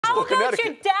Bristol, Connecticut.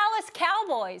 How about your Dallas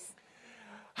Cowboys?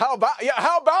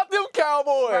 How about them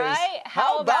Cowboys? Right?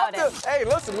 How about them? it? Hey,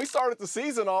 listen, we started the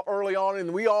season off early on, and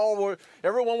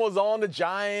everyone was on the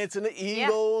Giants and the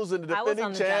Eagles and the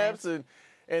defending champs, and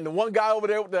the one guy over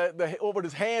there with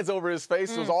his hands over his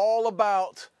face was all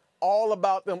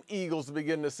about them Eagles to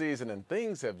begin the season, and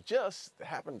things have just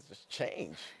happened to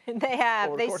change. They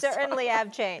have. They certainly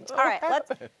have changed. All right,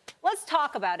 let's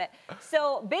talk about it.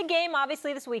 So, big game,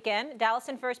 obviously, this weekend. Dallas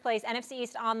in first place, NFC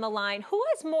East on the line. Who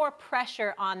has more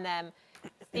pressure on them,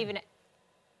 Stephen?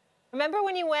 Remember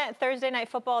when you went Thursday Night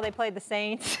Football, they played the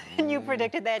Saints, and you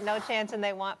predicted they had no chance, and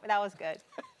they won? That was good.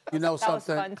 You know that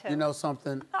something? Was fun too. You know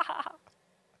something?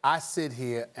 I sit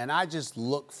here, and I just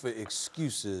look for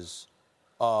excuses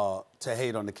to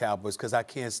hate on the Cowboys because I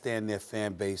can't stand their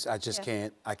fan base. I just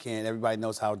can't. I can't. Everybody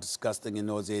knows how disgusting and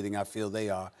nauseating I feel they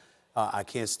are. I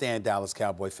can't stand Dallas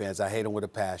Cowboy fans. I hate them with a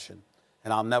passion,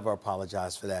 and I'll never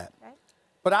apologize for that. Right.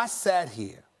 But I sat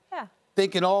here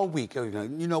thinking all week,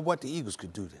 you know what, the Eagles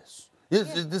could do this.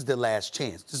 This is their last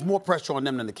chance. There's more pressure on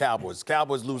them than the Cowboys. The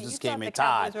Cowboys lose this game, they're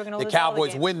tied. The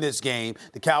Cowboys win this game.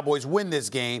 The Cowboys win this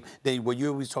game. You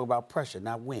always talk about pressure,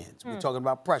 not wins. We're talking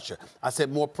about pressure. I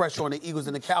said more pressure on the Eagles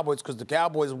than the Cowboys because the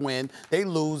Cowboys win. They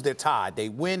lose, they're tied. They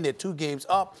win, they're 2 games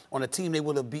up on a team they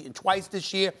would have beaten twice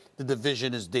this year. The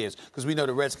division is theirs because we know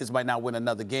the Redskins might not win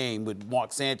another game with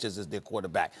Mark Sanchez as their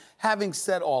quarterback. Having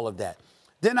said all of that,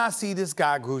 then I see this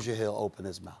guy, Grugier-Hill, open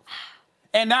his mouth.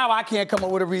 And now I can't come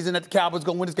up with a reason that the Cowboys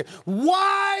going to win this game.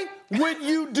 Why would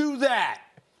you do that?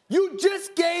 You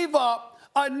just gave up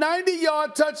a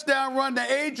 90-yard touchdown run to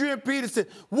Adrian Peterson.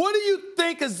 What do you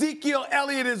think Ezekiel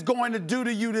Elliott is going to do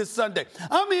to you this Sunday?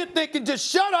 I'm here thinking just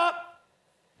shut up,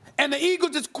 and the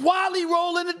Eagles just quietly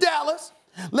roll into Dallas.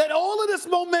 Let all of this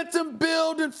momentum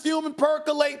build and fume and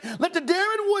percolate. Let the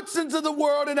Darren Woodsons of the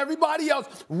world and everybody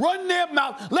else run their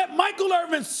mouth. Let Michael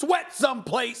Irvin sweat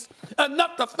someplace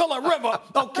enough to fill a river,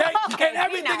 okay? And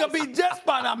everything will be just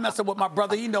fine. I'm messing with my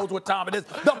brother. He knows what time it is.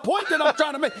 The point that I'm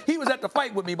trying to make, he was at the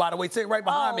fight with me, by the way, sitting right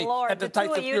behind me at the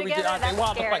Tyson Fury Deontay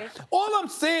Wilder fight. All I'm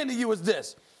saying to you is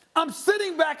this. I'm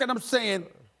sitting back and I'm saying,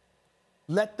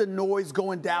 let the noise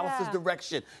go in Dallas's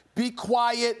direction. Be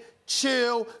quiet.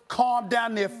 Chill, calm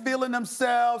down. They're feeling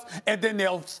themselves, and then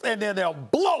they'll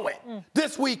blow it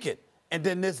this weekend. And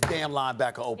then this damn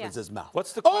linebacker opens his mouth.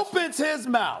 What's the question? Opens his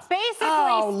mouth.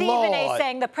 Basically, Stephen A.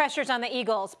 saying the pressure's on the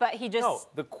Eagles, but he just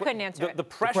couldn't answer it. The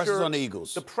pressure's on the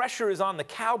Eagles. The pressure is on the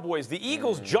Cowboys. The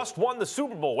Eagles just won the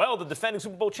Super Bowl. Well, the defending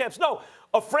Super Bowl champs. No,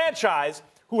 a franchise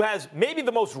who has maybe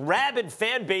the most rabid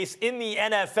fan base in the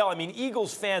NFL. I mean,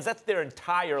 Eagles fans, that's their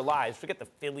entire lives. Forget the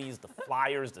Phillies, the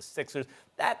Flyers, the Sixers.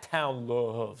 That town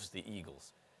loves the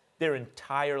Eagles. Their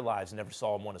entire lives never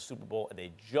saw them win a Super Bowl, and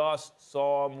they just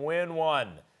saw them win one.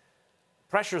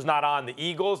 Pressure's not on the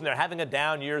Eagles, and they're having a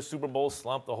down year, Super Bowl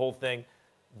slump, the whole thing.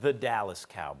 The Dallas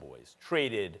Cowboys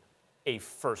traded a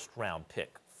first-round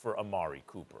pick for Amari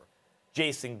Cooper.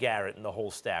 Jason Garrett and the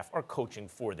whole staff are coaching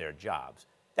for their jobs.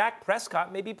 Dak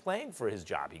Prescott may be playing for his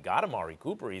job. He got Amari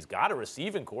Cooper. He's got a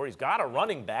receiving core. He's got a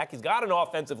running back. He's got an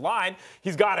offensive line.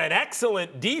 He's got an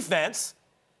excellent defense.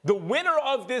 The winner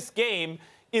of this game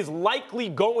is likely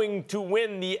going to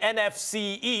win the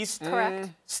NFC East. Correct.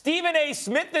 Stephen A.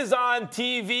 Smith is on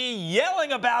TV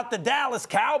yelling about the Dallas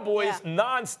Cowboys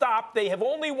nonstop. They have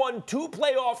only won 2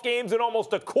 playoff games in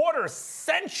almost a quarter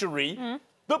century.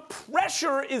 The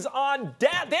pressure is on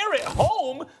Dallas. They're at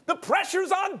home. The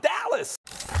pressure's on Dallas.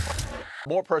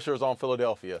 More pressure is on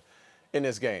Philadelphia in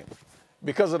this game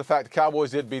because of the fact the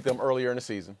Cowboys did beat them earlier in the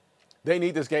season. They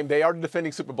need this game. They are the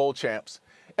defending Super Bowl champs.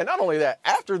 And not only that,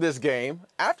 after this game,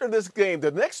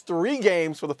 the next 3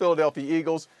 games for the Philadelphia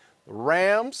Eagles, the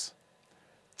Rams,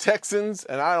 Texans,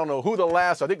 and I don't know who the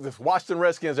last. I think the Washington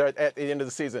Redskins are at the end of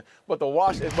the season. But the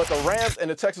Rams and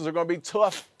the Texans are going to be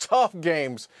tough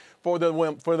games for them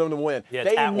to win. Yeah,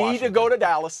 they need to go to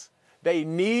Dallas. They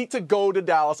need to go to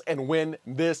Dallas and win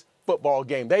this football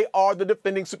game. They are the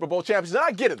defending Super Bowl champions. And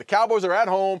I get it. The Cowboys are at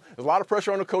home. There's a lot of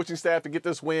pressure on the coaching staff to get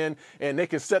this win, and they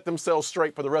can set themselves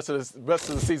straight for the rest of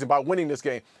the season by winning this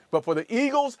game. But for the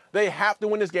Eagles, they have to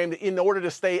win this game in order to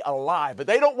stay alive. If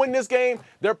they don't win this game,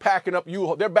 they're backing up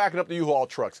the U-Haul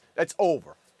trucks. That's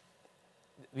over.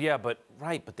 Yeah, but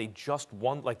they just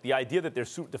won. Like, the idea that they're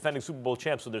defending Super Bowl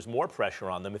champs, so there's more pressure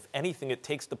on them. If anything, it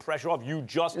takes the pressure off. You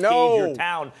just gave your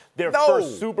town their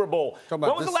first Super Bowl. When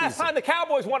was the last time the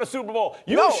Cowboys won a Super Bowl?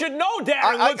 You should know,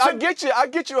 Darren Woodson. I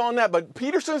get you on that, but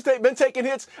Peterson's been taking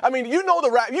hits. I mean, you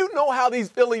know how these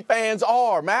Philly fans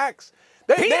are, Max.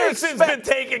 Peterson's been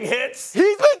taking hits.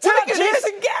 He's been taking hits.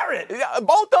 Jason Garrett. Yeah,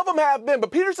 both of them have been,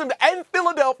 but Peterson and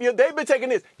Philadelphia, they've been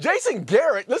taking hits. Jason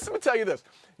Garrett, listen, let me tell you this.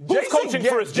 Who's coaching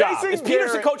for his job? Is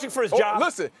Peterson coaching for his job?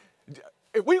 Listen,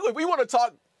 if we want to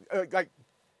talk like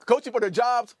coaching for their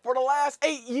jobs, for the last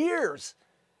 8 years,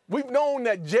 we've known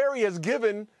that Jerry has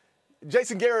given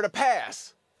Jason Garrett a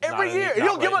pass every year.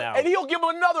 He'll give him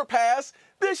another pass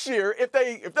this year if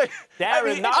they.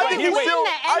 Darren,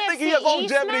 I think he has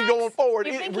longevity going forward.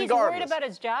 You think regardless. he's worried about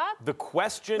his job? The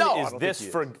question is this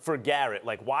for Garrett.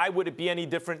 Like, why would it be any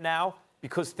different now?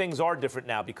 Because things are different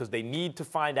now, because they need to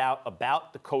find out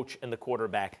about the coach and the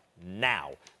quarterback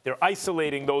now. They're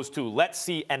isolating those two. Let's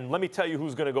see, and let me tell you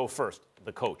who's going to go first,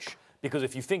 the coach. Because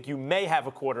if you think you may have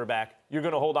a quarterback, you're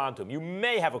going to hold on to him. You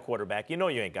may have a quarterback. You know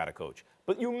you ain't got a coach.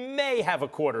 But you may have a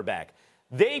quarterback.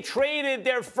 They traded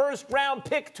their first-round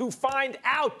pick to find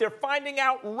out. They're finding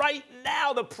out right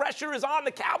now. The pressure is on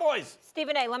the Cowboys.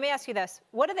 Stephen A., let me ask you this.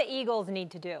 What do the Eagles need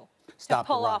to do to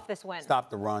pull off this win? Stop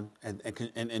the run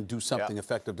and do something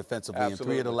effective defensively.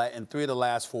 Absolutely. In three of the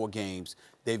last 4 games,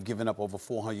 they've given up over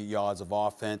 400 yards of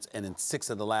offense, and in 6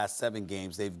 of the last 7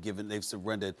 games, they've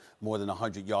surrendered more than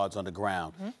 100 yards on the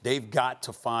ground. Mm-hmm. They've got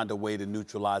to find a way to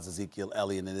neutralize Ezekiel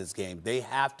Elliott in this game. They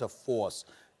have to force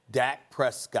Dak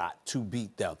Prescott to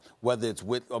beat them, whether it's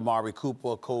with Amari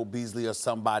Cooper, Cole Beasley, or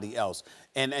somebody else.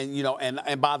 And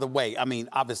by the way, I mean,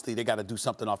 obviously they got to do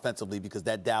something offensively, because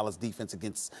that Dallas defense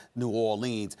against New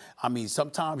Orleans, I mean,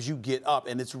 sometimes you get up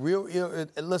and it's real.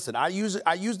 Listen, I use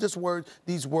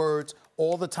these words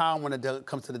all the time when it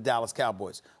comes to the Dallas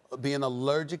Cowboys. Being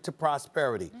allergic to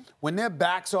prosperity. Mm-hmm. When their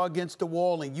backs are against the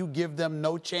wall and you give them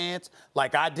no chance,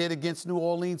 like I did against New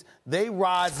Orleans, they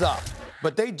rise up.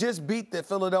 But they just beat the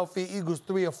Philadelphia Eagles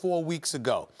 3 or 4 weeks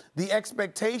ago. The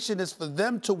expectation is for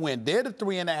them to win. They're the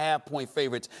 3.5-point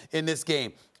favorites in this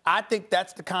game. I think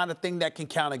that's the kind of thing that can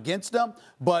count against them,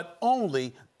 but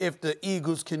only if the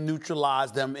Eagles can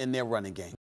neutralize them in their running game.